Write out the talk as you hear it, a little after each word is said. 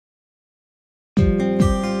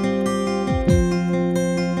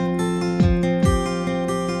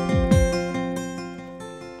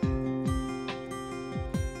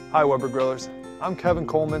Hi Weber Grillers, I'm Kevin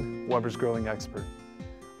Coleman, Weber's grilling expert.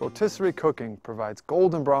 Rotisserie cooking provides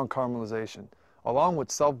golden brown caramelization, along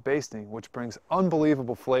with self-basting, which brings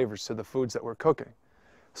unbelievable flavors to the foods that we're cooking.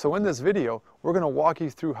 So in this video, we're going to walk you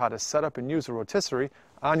through how to set up and use a rotisserie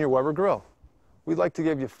on your Weber grill. We'd like to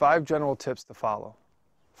give you 5 general tips to follow.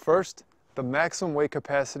 First, the maximum weight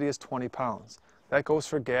capacity is 20 pounds. That goes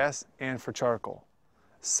for gas and for charcoal.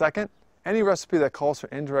 Second, any recipe that calls for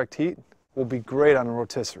indirect heat will be great on a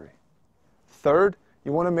rotisserie. Third,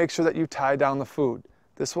 you want to make sure that you tie down the food.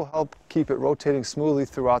 This will help keep it rotating smoothly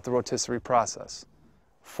throughout the rotisserie process.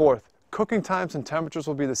 Fourth, cooking times and temperatures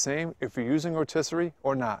will be the same if you're using rotisserie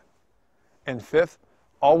or not. And fifth,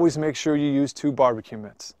 always make sure you use 2 barbecue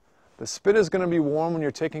mitts. The spit is going to be warm when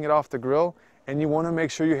you're taking it off the grill, and you want to make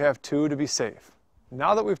sure you have 2 to be safe.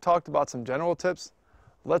 Now that we've talked about some general tips,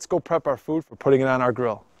 let's go prep our food for putting it on our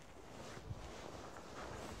grill.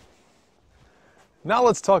 Now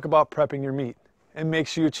let's talk about prepping your meat, and make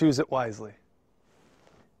sure you choose it wisely.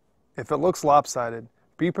 If it looks lopsided,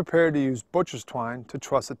 be prepared to use butcher's twine to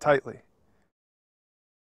truss it tightly.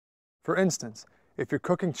 For instance, if you're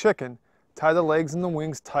cooking chicken, tie the legs and the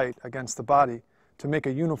wings tight against the body to make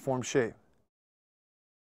a uniform shape.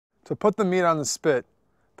 To put the meat on the spit,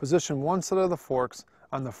 position one set of the forks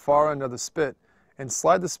on the far end of the spit and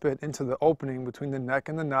slide the spit into the opening between the neck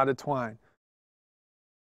and the knotted twine,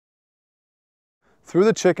 through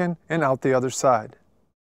the chicken and out the other side.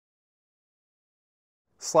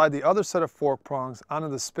 Slide the other set of fork prongs onto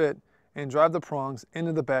the spit and drive the prongs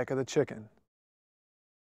into the back of the chicken.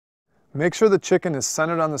 Make sure the chicken is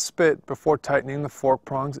centered on the spit before tightening the fork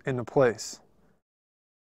prongs into place.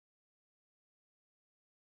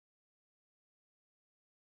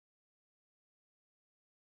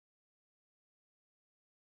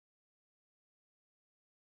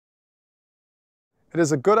 It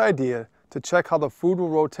is a good idea to check how the food will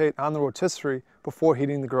rotate on the rotisserie before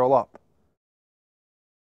heating the grill up.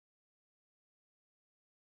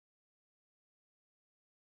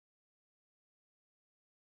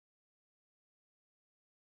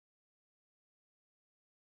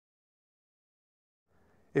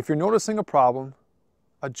 If you're noticing a problem,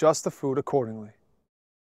 adjust the food accordingly.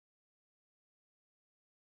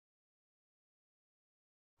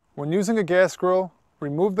 When using a gas grill,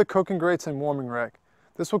 remove the cooking grates and warming rack.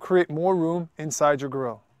 This will create more room inside your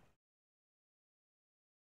grill.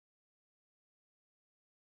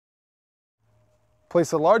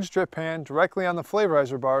 Place a large drip pan directly on the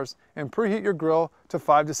flavorizer bars and preheat your grill to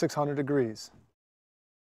 500 to 600 degrees.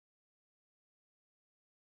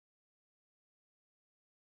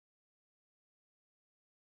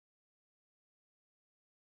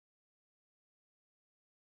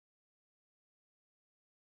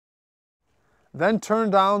 Then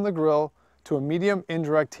turn down the grill to a medium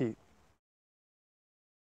indirect heat.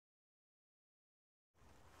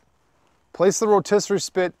 Place the rotisserie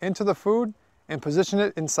spit into the food and position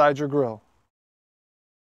it inside your grill.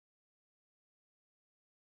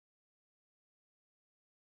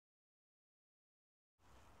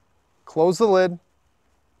 Close the lid,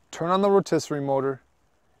 turn on the rotisserie motor,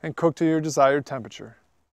 and cook to your desired temperature.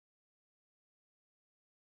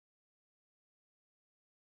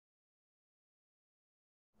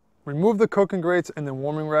 Remove the cooking grates and the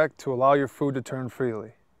warming rack to allow your food to turn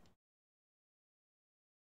freely.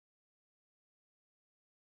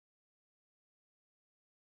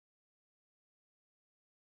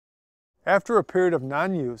 After a period of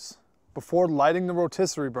non-use, before lighting the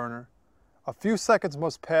rotisserie burner, a few seconds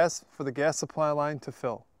must pass for the gas supply line to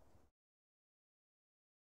fill.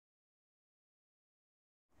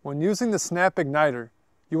 When using the snap igniter,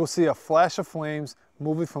 you will see a flash of flames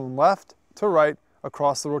moving from left to right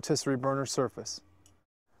across the rotisserie burner surface.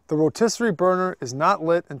 The rotisserie burner is not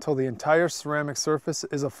lit until the entire ceramic surface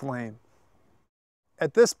is aflame.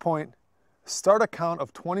 At this point, start a count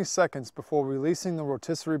of 20 seconds before releasing the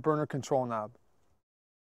rotisserie burner control knob.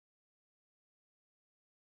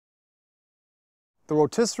 The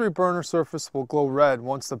rotisserie burner surface will glow red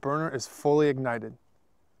once the burner is fully ignited.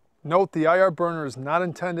 Note the IR burner is not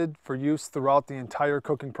intended for use throughout the entire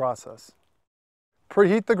cooking process.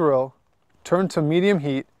 Preheat the grill, turn to medium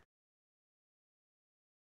heat,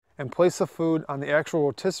 and place the food on the actual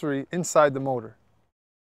rotisserie inside the motor.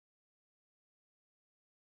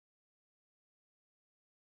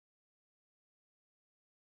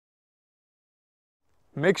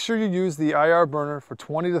 Make sure you use the IR burner for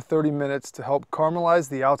 20 to 30 minutes to help caramelize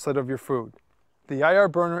the outside of your food. The IR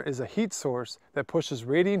burner is a heat source that pushes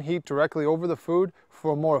radiant heat directly over the food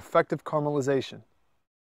for a more effective caramelization.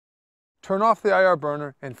 Turn off the IR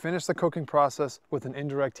burner and finish the cooking process with an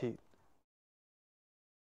indirect heat.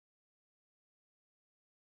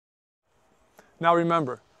 Now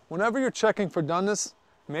remember, whenever you're checking for doneness,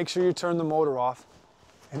 make sure you turn the motor off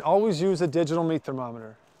and always use a digital meat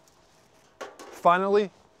thermometer. Finally,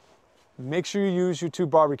 make sure you use your 2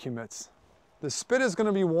 barbecue mitts. The spit is going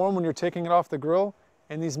to be warm when you're taking it off the grill,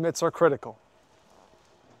 and these mitts are critical.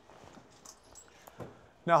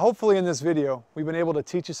 Now hopefully in this video, we've been able to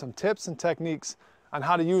teach you some tips and techniques on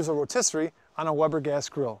how to use a rotisserie on a Weber gas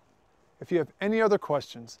grill. If you have any other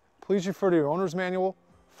questions, please refer to your owner's manual,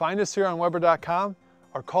 find us here on Weber.com,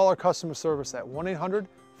 or call our customer service at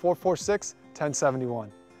 1-800-446-1071.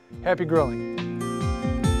 Happy grilling!